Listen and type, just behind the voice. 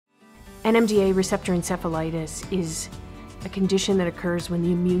NMDA receptor encephalitis is a condition that occurs when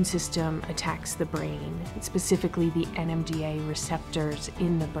the immune system attacks the brain, specifically the NMDA receptors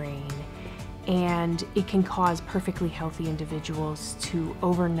in the brain. And it can cause perfectly healthy individuals to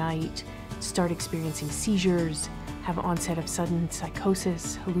overnight start experiencing seizures, have onset of sudden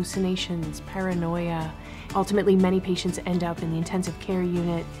psychosis, hallucinations, paranoia. Ultimately, many patients end up in the intensive care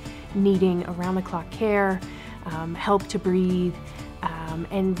unit needing around-the-clock care, help to breathe,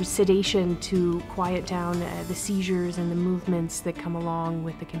 and sedation to quiet down the seizures and the movements that come along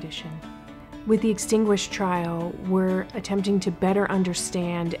with the condition. With the ExTINGUISH trial, we're attempting to better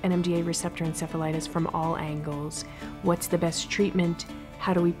understand NMDA receptor encephalitis from all angles. What's the best treatment?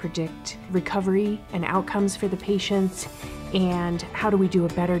 How do we predict recovery and outcomes for the patients? And how do we do a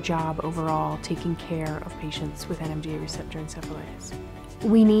better job overall taking care of patients with NMDA receptor encephalitis?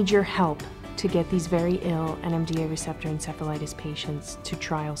 We need your help to get these very ill NMDA receptor encephalitis patients to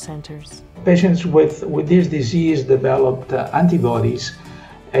trial centers. Patients with this disease developed antibodies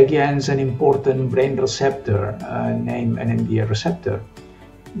against an important brain receptor named NMDA receptor.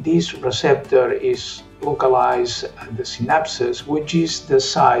 This receptor is localized at the synapses, which is the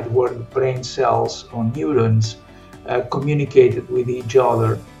site where the brain cells or neurons communicated with each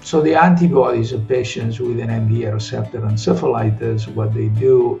other. So the antibodies of patients with an NMDA receptor encephalitis, what they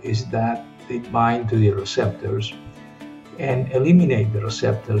do is that they bind to the receptors and eliminate the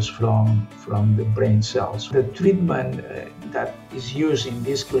receptors from the brain cells. The treatment that is used in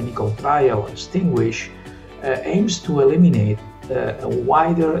this clinical trial, ExTINGUISH, aims to eliminate a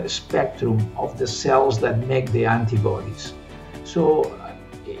wider spectrum of the cells that make the antibodies. So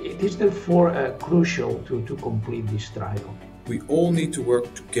it is therefore crucial to complete this trial. We all need to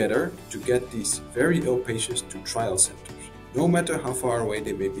work together to get these very ill patients to trial centers. No matter how far away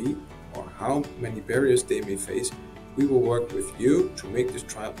they may be or how many barriers they may face, we will work with you to make this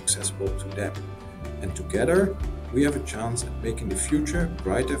trial accessible to them. And together, we have a chance at making the future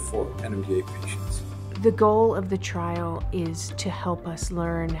brighter for NMDA patients. The goal of the trial is to help us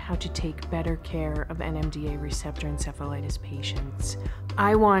learn how to take better care of NMDA receptor encephalitis patients.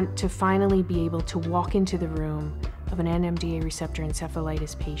 I want to finally be able to walk into the room of an NMDA receptor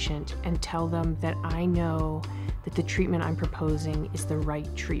encephalitis patient and tell them that I know that the treatment I'm proposing is the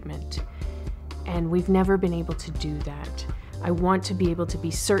right treatment. And we've never been able to do that. I want to be able to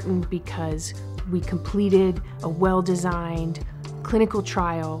be certain because we completed a well-designed clinical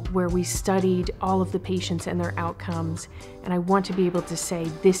trial where we studied all of the patients and their outcomes, and I want to be able to say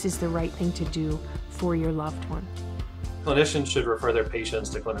this is the right thing to do for your loved one. Clinicians should refer their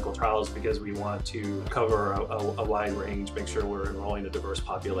patients to clinical trials because we want to cover a wide range, make sure we're enrolling a diverse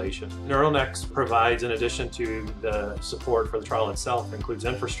population. NeuroNext provides, in addition to the support for the trial itself, includes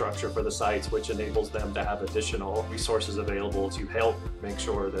infrastructure for the sites, which enables them to have additional resources available to help make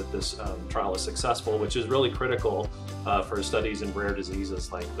sure that this trial is successful, which is really critical for studies in rare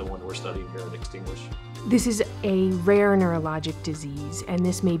diseases like the one we're studying here at ExTINGUISH. This is a rare neurologic disease, and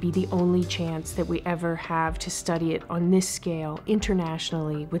this may be the only chance that we ever have to study it on this scale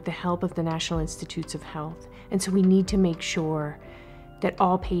internationally with the help of the National Institutes of Health. And so we need to make sure that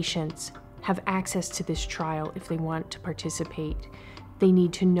all patients have access to this trial if they want to participate. They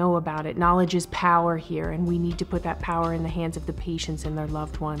need to know about it. Knowledge is power here, and we need to put that power in the hands of the patients and their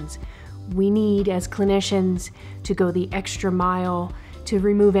loved ones. We need, as clinicians, to go the extra mile to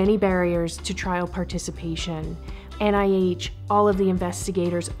remove any barriers to trial participation. NIH, all of the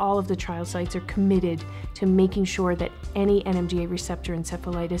investigators, all of the trial sites are committed to making sure that any NMDA receptor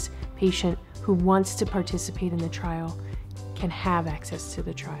encephalitis patient who wants to participate in the trial can have access to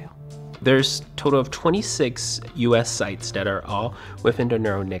the trial. There's a total of 26 US sites that are all within the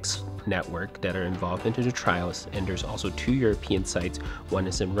NeuroNext network that are involved into the trials, and there's also 2 European sites. One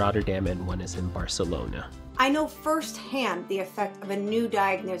is in Rotterdam and one is in Barcelona. I know firsthand the effect of a new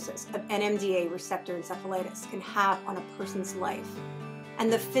diagnosis of NMDA receptor encephalitis can have on a person's life,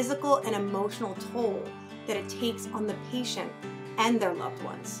 and the physical and emotional toll that it takes on the patient and their loved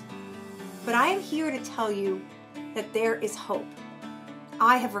ones. But I am here to tell you that there is hope.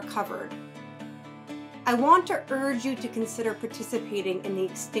 I have recovered. I want to urge you to consider participating in the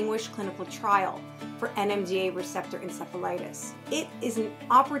ExTINGUISH clinical trial for NMDA receptor encephalitis. It is an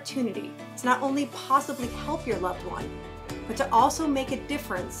opportunity to not only possibly help your loved one, but to also make a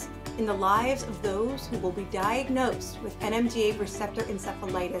difference in the lives of those who will be diagnosed with NMDA receptor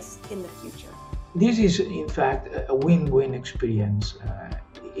encephalitis in the future. This is, in fact, a win-win experience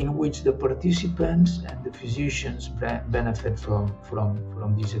in which the participants and the physicians benefit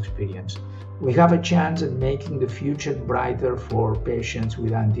from this experience. We have a chance at making the future brighter for patients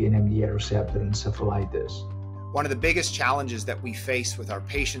with anti-NMDA receptor encephalitis. One of the biggest challenges that we face with our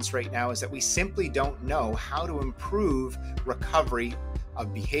patients right now is that we simply don't know how to improve recovery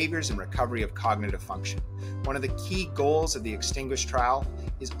of behaviors and recovery of cognitive function. One of the key goals of the ExTINGUISH trial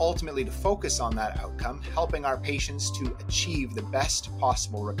is ultimately to focus on that outcome, helping our patients to achieve the best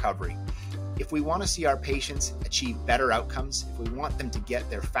possible recovery. If we want to see our patients achieve better outcomes, if we want them to get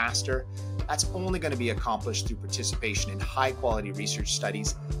there faster, that's only going to be accomplished through participation in high-quality research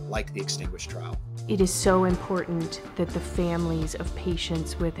studies like the ExTINGUISH trial. It is so important that the families of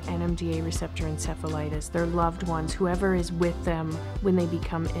patients with NMDA receptor encephalitis, their loved ones, whoever is with them when they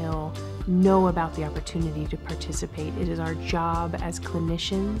become ill, know about the opportunity to participate. It is our job as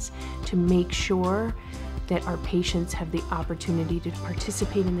clinicians to make sure that our patients have the opportunity to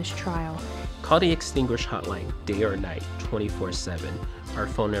participate in this trial. Call the ExTINGUISH hotline day or night, 24/7. Our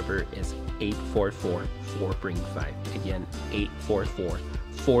phone number is 844-4BRING-5. Again,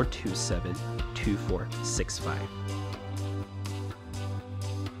 844-427-2465.